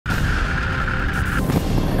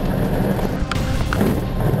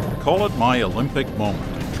call it my Olympic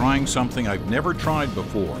moment, trying something I've never tried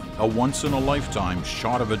before, a once-in-a-lifetime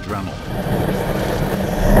shot of adrenaline.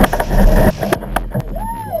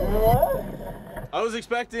 I was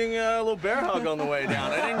expecting a little bear hug on the way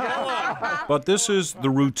down. I didn't get one. But this is the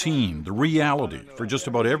routine, the reality for just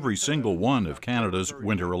about every single one of Canada's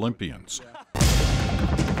Winter Olympians.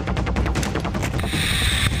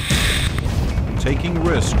 Taking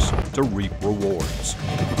risks to reap rewards.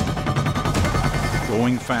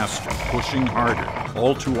 Going faster, pushing harder,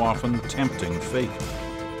 all too often tempting fate.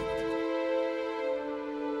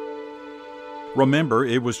 Remember,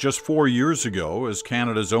 it was just 4 years ago, as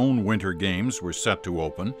Canada's own Winter Games were set to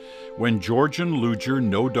open, when Georgian luger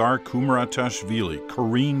Nodar Kumaratashvili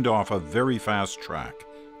careened off a very fast track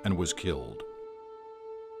and was killed.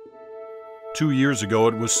 2 years ago,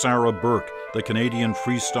 it was Sarah Burke, the Canadian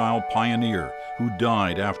freestyle pioneer, who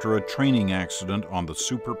died after a training accident on the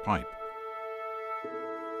Super Pipe.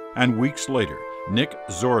 And weeks later, Nick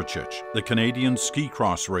Zoricic, the Canadian ski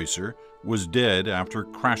cross racer, was dead after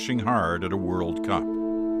crashing hard at a World Cup.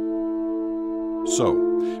 So,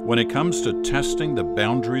 when it comes to testing the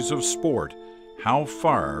boundaries of sport, how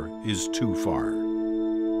far is too far?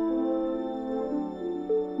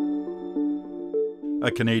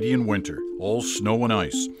 A Canadian winter, all snow and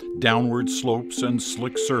ice, downward slopes and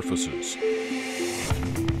slick surfaces.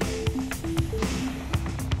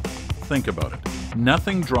 Think about it.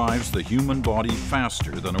 Nothing drives the human body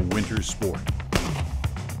faster than a winter sport.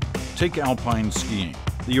 Take alpine skiing,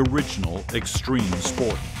 the original extreme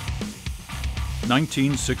sport.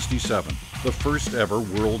 1967, the first ever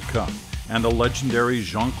World Cup, and the legendary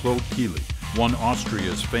Jean-Claude Killy won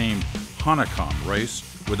Austria's famed Hahnenkamm race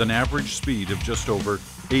with an average speed of just over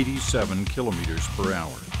 87 kilometers per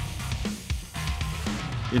hour.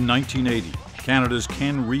 In 1980, Canada's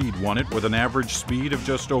Ken Reid won it with an average speed of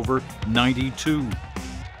just over 92.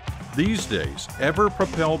 These days, ever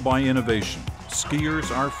propelled by innovation,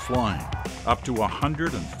 skiers are flying up to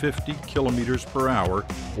 150 kilometers per hour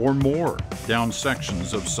or more down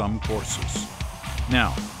sections of some courses.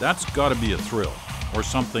 Now, that's got to be a thrill, or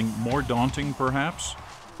something more daunting perhaps?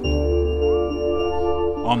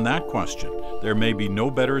 On that question, there may be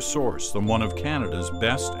no better source than one of Canada's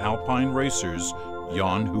best alpine racers,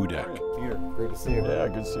 Jan Hudek. Peter, great to see you. Yeah,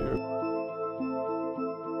 good to see you.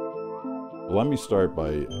 Let me start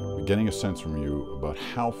by getting a sense from you about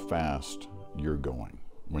how fast you're going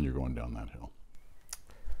when you're going down that hill.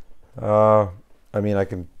 I mean, I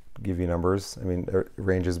can give you numbers. I mean, it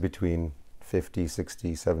ranges between 50,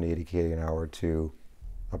 60, 70, 80 km an hour to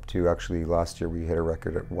up to, actually last year we hit a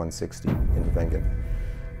record at 160 in Wengen.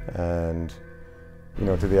 And, you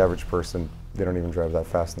know, to the average person, they don't even drive that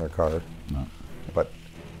fast in their car. No. But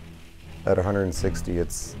at 160,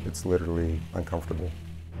 it's literally uncomfortable.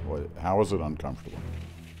 Boy, how is it uncomfortable?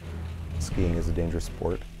 Skiing is a dangerous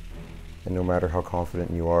sport. And no matter how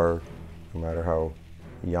confident you are, no matter how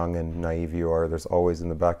young and naive you are, there's always in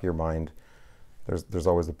the back of your mind, there's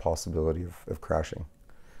always the possibility of crashing.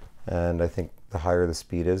 And I think the higher the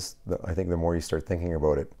speed is, I think the more you start thinking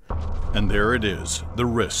about it. And there it is, the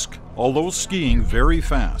risk. Although skiing very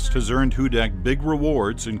fast has earned Hudek big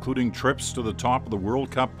rewards, including trips to the top of the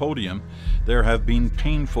World Cup podium, there have been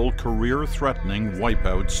painful, career-threatening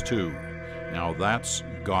wipeouts too. Now that's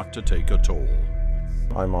got to take a toll.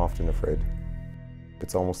 I'm often afraid.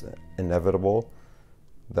 It's almost inevitable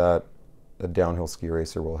that a downhill ski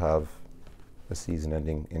racer will have a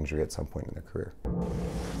season-ending injury at some point in their career.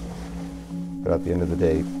 But at the end of the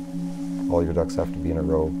day, all your ducks have to be in a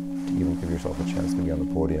row to even give yourself a chance to be on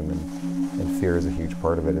the podium, and fear is a huge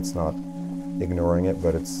part of it. It's not ignoring it,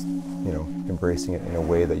 but it's, you know, embracing it in a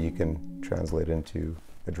way that you can translate into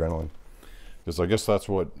adrenaline. Because I guess that's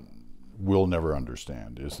what we'll never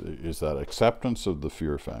understand, is that acceptance of the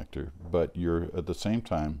fear factor, but you're, at the same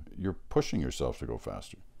time, you're pushing yourself to go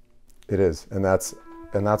faster. It is, and that's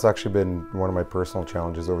actually been one of my personal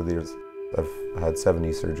challenges over the years. I've had 7 knee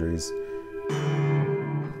surgeries.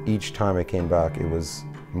 Each time I came back, it was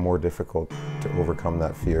more difficult to overcome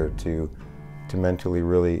that fear, to mentally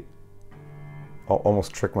really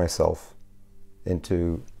almost trick myself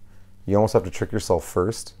into, you almost have to trick yourself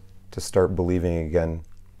first to start believing again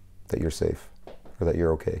that you're safe or that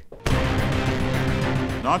you're okay.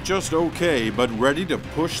 Not just okay, but ready to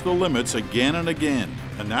push the limits again and again.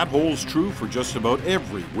 And that holds true for just about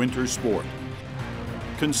every winter sport.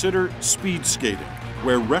 Consider speed skating,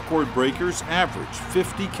 where record breakers average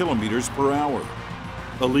 50 kilometers per hour.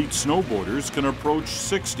 Elite snowboarders can approach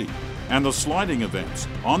 60, and the sliding events,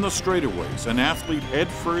 on the straightaways, an athlete head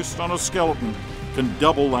first on a skeleton can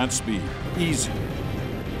double that speed, easy.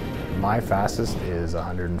 My fastest is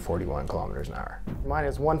 141 kilometers an hour. Mine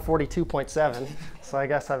is 142.7, so I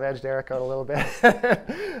guess I've edged Eric out a little bit.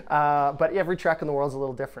 But every track in the world is a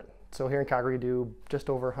little different. So here in Calgary, we do just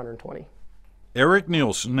over 120. Eric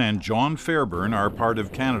Nielsen and John Fairburn are part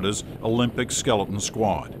of Canada's Olympic skeleton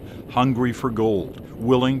squad, hungry for gold,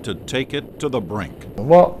 willing to take it to the brink.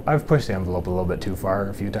 Well, I've pushed the envelope a little bit too far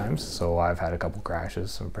a few times, so I've had a couple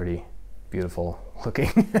crashes, some pretty beautiful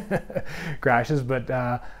looking crashes, but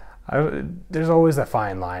there's always a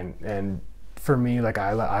fine line, and for me, like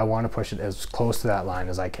I want to push it as close to that line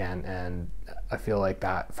as I can, and I feel like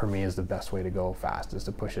that for me is the best way to go fast, is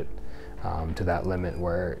to push it to that limit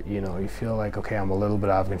where, you know, you feel like, okay, I'm a little bit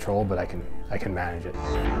out of control, but I can manage it.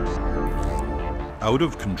 Out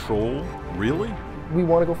of control? Really? We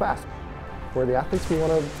want to go fast. We're the athletes, we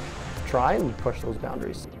want to try and push those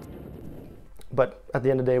boundaries. But at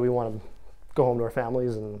the end of the day, we want to go home to our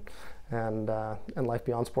families and life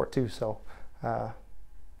beyond sport too. So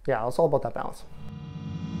yeah, it's all about that balance.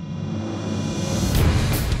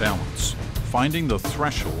 Balance. Finding the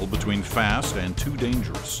threshold between fast and too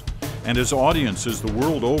dangerous. And as audiences the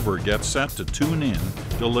world over get set to tune in,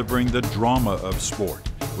 delivering the drama of sport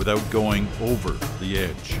without going over the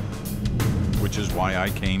edge. Which is why I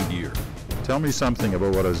came here. Tell me something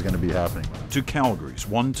about what is going to be happening. To Calgary's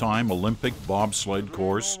one-time Olympic bobsled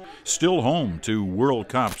course, still home to World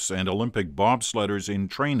Cups and Olympic bobsledders in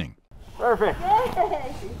training. Perfect.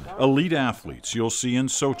 Elite athletes you'll see in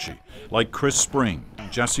Sochi, like Chris Spring,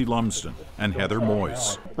 Jesse Lumsden, and Heather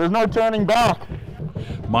Moyes. There's no turning back.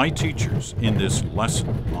 My teachers in this lesson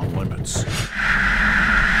on limits.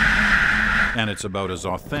 And it's about as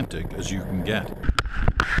authentic as you can get.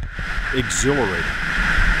 Exhilarating.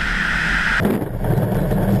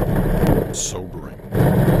 Sobering.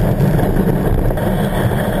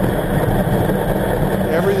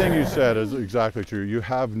 Everything you said is exactly true. You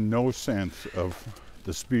have no sense of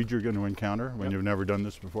the speed you're going to encounter when you've never done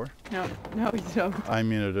this before. No, you don't. I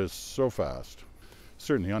mean, it is so fast.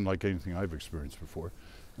 Certainly unlike anything I've experienced before.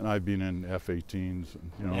 And I've been in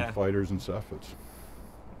F-18s, fighters and stuff.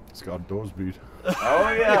 It's got those beat.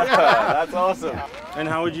 Oh yeah, that's awesome. And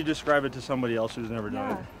how would you describe it to somebody else who's never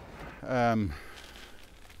done it?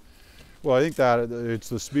 Well, I think that it's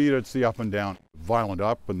the speed, it's the up and down. Violent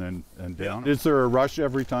up and then down. Is there a rush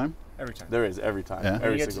every time? Every time. There is, every time. Yeah.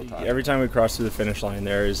 Every single time. Every time we cross through the finish line,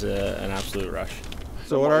 there is an absolute rush.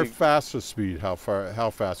 So at our fastest speed, how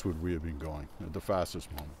fast would we have been going at the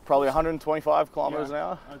fastest moment? Probably 125 kilometers an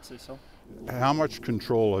hour. I'd say so. How much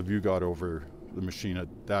control have you got over the machine at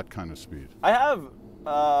that kind of speed? I have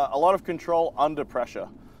a lot of control under pressure.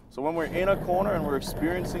 So when we're in a corner and we're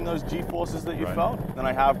experiencing those G-forces that you felt, then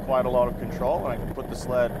I have quite a lot of control and I can put the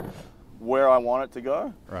sled where I want it to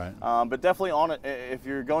go. Right. But definitely on it, if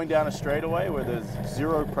you're going down a straightaway where there's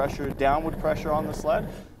zero pressure, downward pressure on the sled,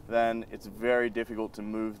 then it's very difficult to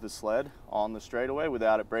move the sled on the straightaway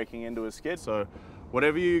without it breaking into a skid. So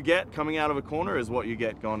whatever you get coming out of a corner is what you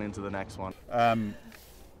get going into the next one.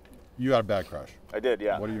 You had a bad crash. I did,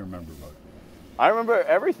 yeah. What do you remember about it? I remember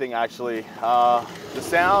everything actually. The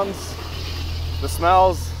sounds, the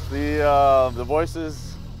smells, the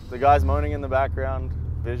voices, the guys moaning in the background,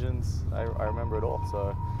 visions. I remember it all.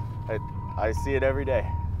 So I see it every day,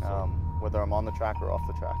 whether I'm on the track or off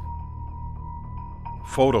the track.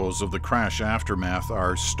 Photos of the crash aftermath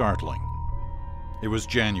are startling. It was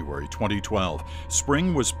January 2012.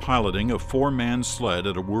 Spring was piloting a four-man sled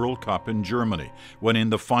at a World Cup in Germany when in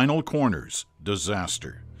the final corners,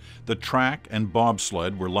 disaster. The track and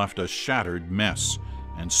bobsled were left a shattered mess,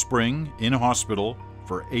 and Spring in hospital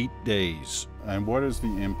for 8 days. And what is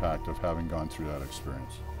the impact of having gone through that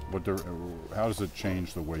experience? How does it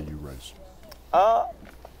change the way you race?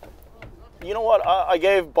 You know what? I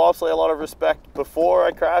gave bobsleigh a lot of respect before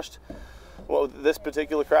I crashed. Well, this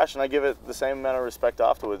particular crash, and I give it the same amount of respect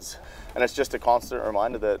afterwards. And it's just a constant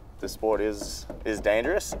reminder that this sport is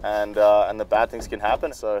dangerous, and the bad things can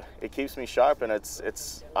happen. So it keeps me sharp, and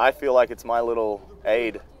I feel like it's my little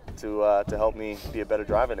aid to help me be a better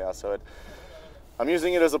driver now. So I'm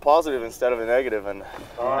using it as a positive instead of a negative, and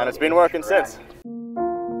it's been working since.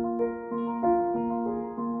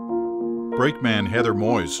 Brakeman Heather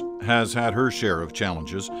Moyes has had her share of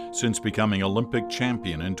challenges since becoming Olympic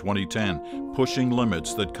champion in 2010, pushing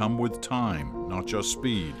limits that come with time, not just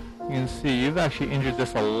speed. You can see you've actually injured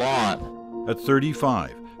this a lot. At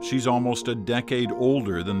 35, she's almost a decade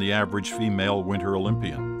older than the average female Winter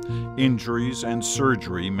Olympian. Injuries and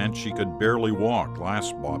surgery meant she could barely walk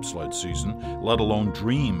last bobsled season, let alone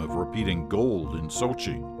dream of repeating gold in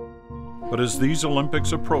Sochi. But as these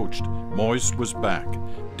Olympics approached, Moyes was back.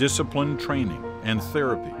 Disciplined training, and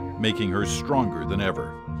therapy, making her stronger than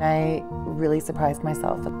ever. I really surprised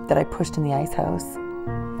myself that I pushed in the ice house.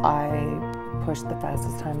 I pushed the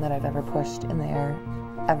fastest time that I've ever pushed in the air,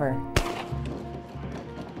 ever.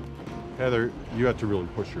 Heather, you had to really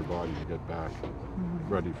push your body to get back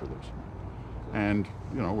ready for this. And,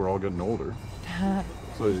 you know, we're all getting older.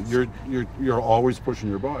 So you're always pushing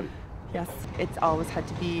your body. Yes, it's always had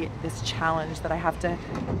to be this challenge that I have to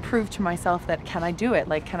prove to myself that can I do it?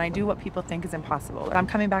 Like, can I do what people think is impossible? I'm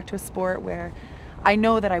coming back to a sport where I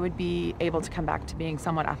know that I would be able to come back to being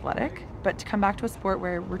somewhat athletic, but to come back to a sport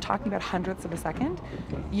where we're talking about hundredths of a second,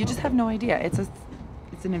 you just have no idea. It's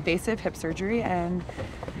an invasive hip surgery, and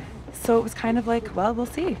so it was kind of like, well, we'll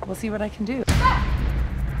see what I can do.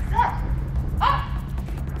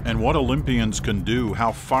 And what Olympians can do,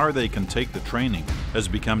 how far they can take the training, has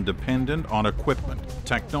become dependent on equipment,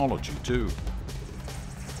 technology too.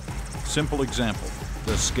 Simple example,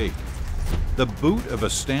 the skate. The boot of a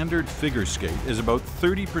standard figure skate is about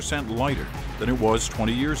 30% lighter than it was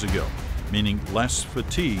 20 years ago, meaning less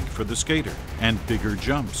fatigue for the skater and bigger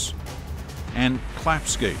jumps. And clap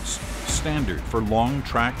skates, standard for long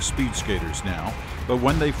track speed skaters now, but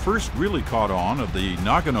when they first really caught on at the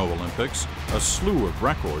Nagano Olympics, a slew of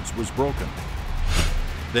records was broken.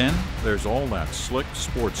 Then there's all that slick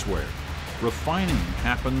sportswear. Refining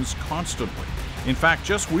happens constantly. In fact,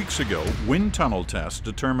 just weeks ago, wind tunnel tests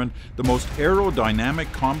determined the most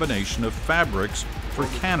aerodynamic combination of fabrics for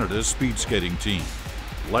Canada's speed skating team.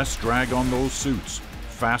 Less drag on those suits,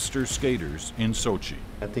 faster skaters in Sochi.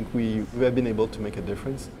 I think we have been able to make a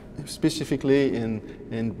difference, specifically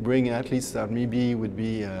in bringing athletes that maybe would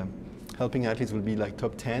be, helping athletes would be like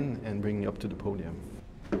top 10 and bringing up to the podium.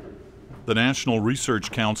 The National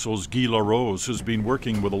Research Council's Guy LaRose has been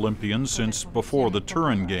working with Olympians since before the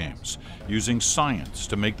Turin Games, using science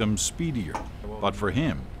to make them speedier. But for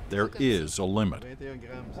him, there is a limit.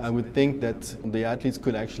 I would think that the athletes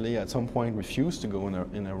could actually at some point refuse to go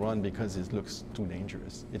in a run because it looks too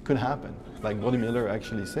dangerous. It could happen. Like Buddy Miller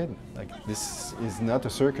actually said, like, this is not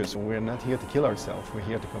a circus. We're not here to kill ourselves, we're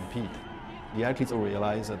here to compete. The athletes will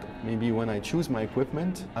realize that maybe when I choose my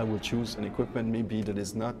equipment, I will choose an equipment maybe that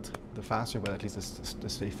is not the faster, but at least the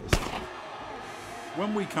safest.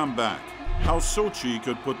 When we come back, how Sochi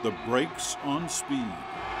could put the brakes on speed.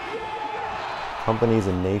 Companies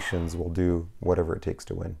and nations will do whatever it takes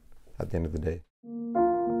to win at the end of the day.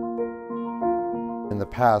 In the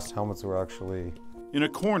past, helmets were actually... In a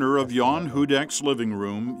corner of Jan Hudek's living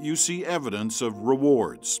room, you see evidence of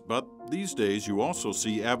rewards, but these days you also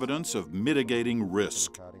see evidence of mitigating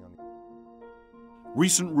risk.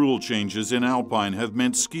 Recent rule changes in Alpine have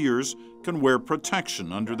meant skiers can wear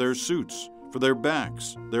protection under their suits for their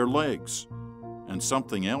backs, their legs, and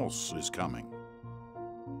something else is coming.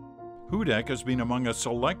 Hudek has been among a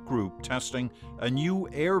select group testing a new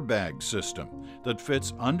airbag system that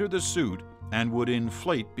fits under the suit and would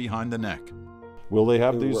inflate behind the neck. Will they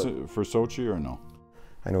have these for Sochi or no?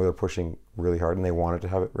 I know they're pushing really hard and they wanted to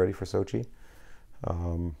have it ready for Sochi.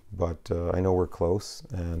 But I know we're close,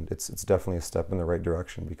 and it's definitely a step in the right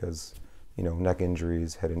direction because, you know, neck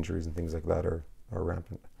injuries, head injuries and things like that are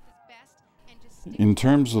rampant. In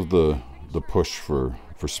terms of the push for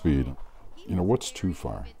speed, you know, what's too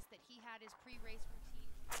far?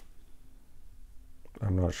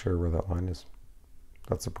 I'm not sure where that line is.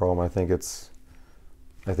 That's the problem. I think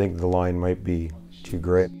the line might be too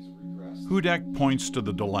great. Hudek points to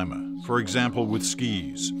the dilemma, for example with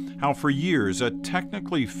skis, how for years a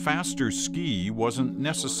technically faster ski wasn't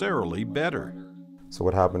necessarily better. So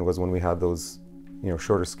what happened was when we had those, you know,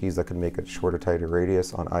 shorter skis that could make a shorter, tighter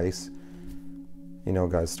radius on ice, you know,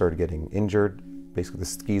 guys started getting injured. Basically the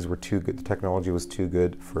skis were too good, the technology was too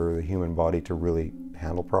good for the human body to really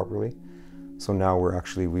handle properly. So now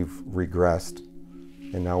we've regressed,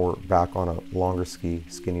 and now we're back on a longer ski,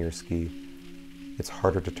 skinnier ski. It's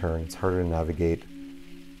harder to turn, it's harder to navigate.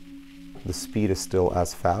 The speed is still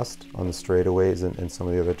as fast on the straightaways and some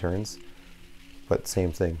of the other turns, but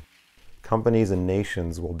same thing. Companies and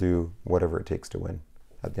nations will do whatever it takes to win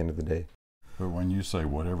at the end of the day. But when you say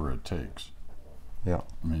whatever it takes, yeah,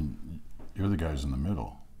 I mean, you're the guys in the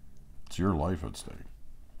middle. It's your life at stake.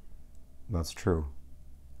 That's true.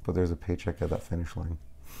 But there's a paycheck at that finish line.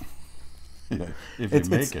 Yeah, if you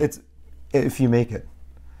make it. If you make it.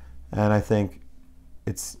 And I think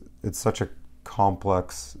it's such a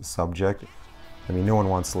complex subject. I mean, no one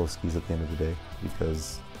wants slow skis at the end of the day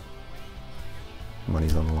because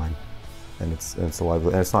money's on the line. And it's a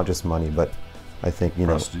livelihood. And it's not just money, but I think, you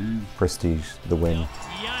know, prestige, the win.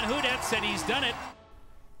 Jan Hudek said he's done it.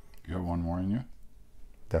 You got one more in you?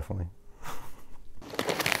 Definitely.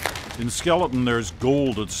 In skeleton, there's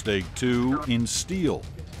gold at stake too, in steel.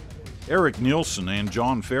 Eric Nielsen and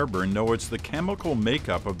John Fairburn know it's the chemical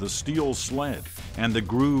makeup of the steel sled and the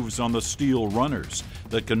grooves on the steel runners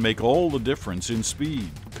that can make all the difference in speed,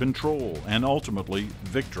 control, and ultimately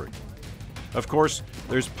victory. Of course,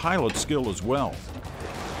 there's pilot skill as well.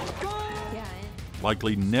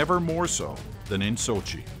 Likely never more so than in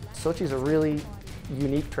Sochi. Sochi's a really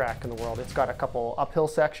unique track in the world. It's got a couple uphill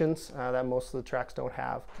sections that most of the tracks don't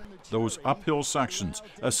have. Those uphill sections,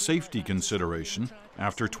 a safety consideration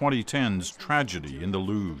after 2010's tragedy in the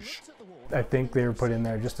luge. I think they were put in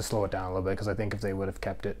there just to slow it down a little bit, because I think if they would have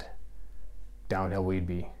kept it downhill, we'd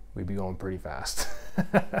be going pretty fast.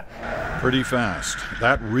 Pretty fast.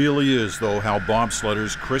 That really is, though, how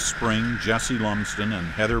bobsledders Chris Spring, Jesse Lumsden, and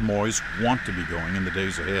Heather Moyes want to be going in the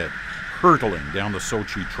days ahead. Hurtling down the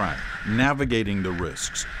Sochi track, navigating the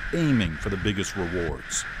risks, aiming for the biggest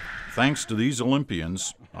rewards. Thanks to these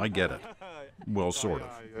Olympians, I get it. Well, sort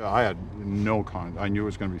of. I had no I knew it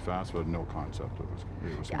was going to be fast, but I had no concept of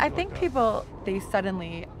it was I think people, they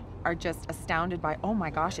suddenly are just astounded by, oh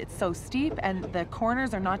my gosh, it's so steep, and the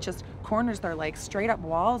corners are not just corners, they're like straight up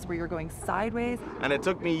walls where you're going sideways. And it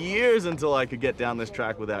took me years until I could get down this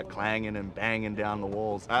track without clanging and banging down the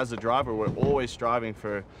walls. As a driver, we're always striving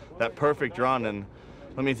for that perfect run, and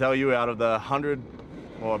let me tell you, out of the 100,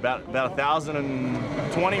 or about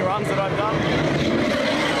 1,020 runs that I've done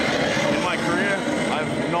in my career,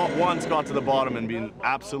 I've not once got to the bottom and been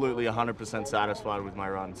absolutely 100% satisfied with my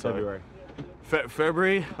run. So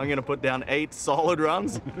February, I'm going to put down 8 solid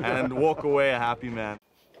runs and walk away a happy man.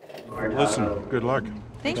 Listen, good luck.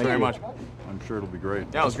 Thank you very much. I'm sure it'll be great.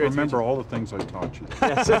 Yeah, it was Just great. Remember all the things I taught you.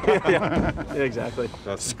 Yes, yeah, exactly.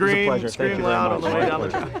 Scream loud on the way down the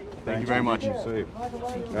track. Thank you very much. Safe.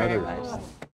 Thank you very much.